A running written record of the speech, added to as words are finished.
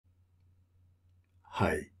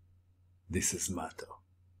Hi, this is Mato.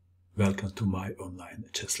 Welcome to my online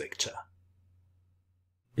chess lecture.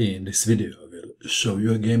 In this video I will show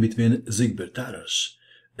you a game between Siegbert Tarrasch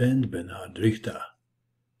and Bernhard Richter.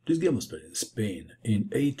 This game was played in Spain in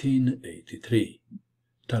 1883.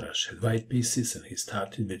 Tarrasch had white pieces and he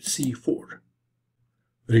started with c4.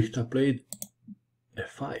 Richter played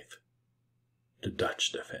f5, the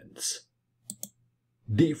Dutch defense.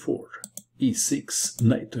 d4, e6,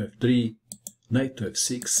 knight to f3, knight to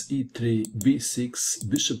f6, e3, b6,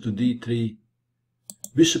 bishop to d3,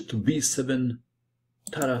 bishop to b7,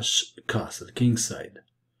 Tarrasch castle kingside.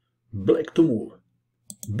 Black to move.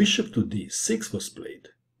 Bishop to d6 was played.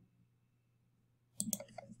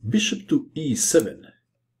 Bishop to e7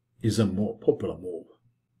 is a more popular move,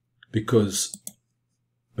 because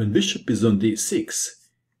when bishop is on d6,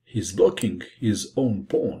 he's blocking his own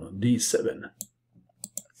pawn on d7.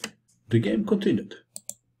 The game continued.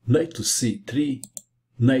 Knight to c3,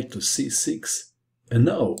 knight to c6, and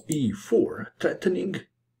now e4 threatening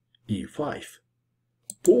e5.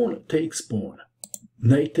 Pawn takes pawn,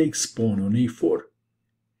 knight takes pawn on e4,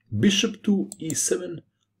 bishop to e7,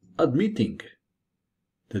 admitting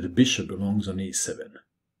that the bishop belongs on e7.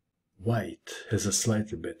 White has a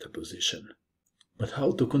slightly better position. But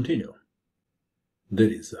how to continue? There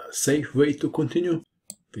is a safe way to continue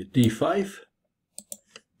with d5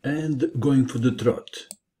 and going for the trot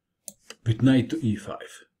with knight to e5,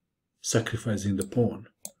 sacrificing the pawn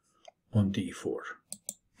on d4.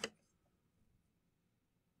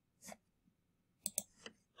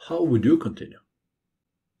 How would you continue?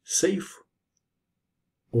 Safe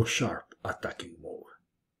or sharp attacking move?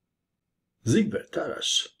 Siegbert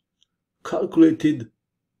Tarrasch calculated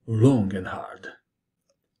long and hard,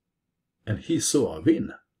 and he saw a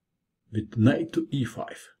win with knight to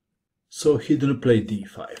e5. So he didn't play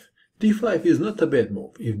d5. d5 is not a bad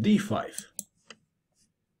move. If d5,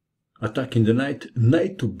 attacking the knight,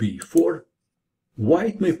 knight to b4,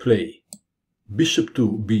 white may play bishop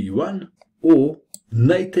to b1 or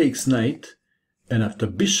knight takes knight, and after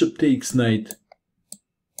bishop takes knight,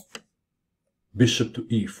 bishop to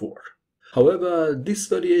e4. However, this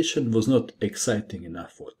variation was not exciting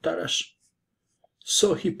enough for Tarrasch,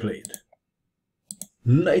 so he played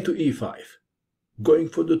knight to e5, going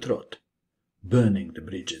for the trot, burning the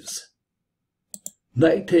bridges.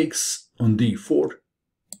 Knight takes on d4,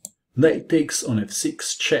 knight takes on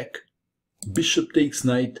f6, check, bishop takes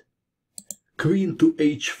knight, queen to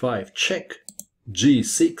h5, check,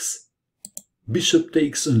 g6, bishop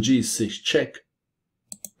takes on g6, check,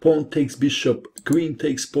 pawn takes bishop, queen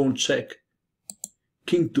takes pawn, check,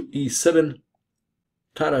 king to e7.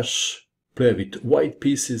 Tarrasch played with white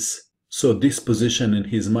pieces, saw this position in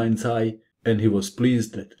his mind's eye, and he was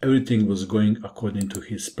pleased that everything was going according to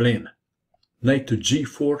his plan. Knight to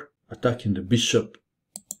g4, attacking the bishop,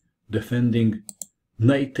 defending,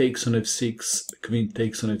 knight takes on f6, queen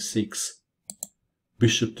takes on f6,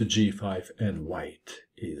 bishop to g5, and white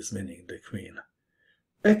is winning the queen.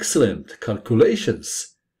 Excellent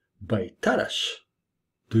calculations by Tarrasch.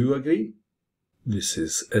 Do you agree? This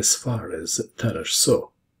is as far as Tarrasch saw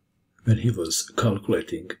when he was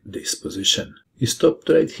calculating this position. He stopped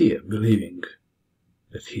right here, believing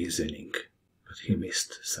that he is winning, but he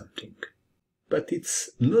missed something. But it's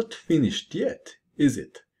not finished yet, is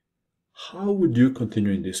it? How would you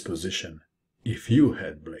continue in this position if you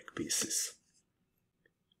had black pieces?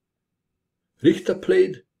 Richter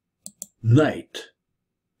played knight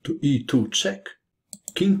to e2 check,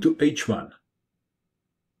 king to h1.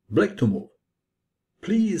 Black to move.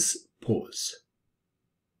 Please pause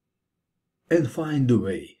and find a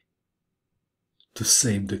way to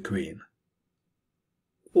save the queen.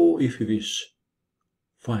 Or if you wish,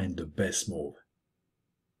 find the best move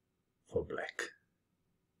for black.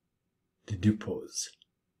 Did you pause?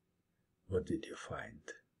 What did you find?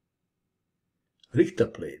 Richter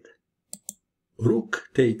played rook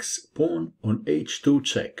takes pawn on h2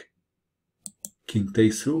 check. King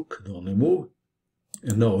takes rook, the only move.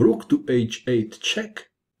 And now rook to h8 check.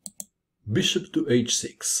 Bishop to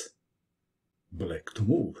h6. Black to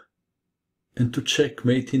move. And to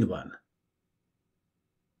checkmate in one.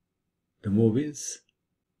 The move is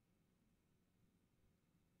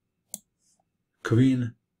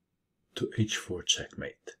queen to h4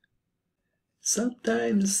 checkmate.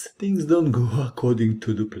 Sometimes things don't go according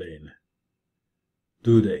to the plan.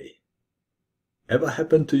 Do they? Ever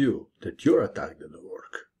happen to you that your attack didn't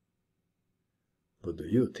work? What do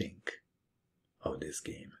you think of this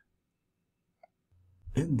game?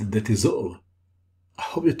 And that is all. I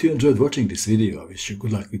hope that you enjoyed watching this video. I wish you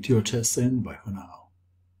good luck with your chess, and bye for now.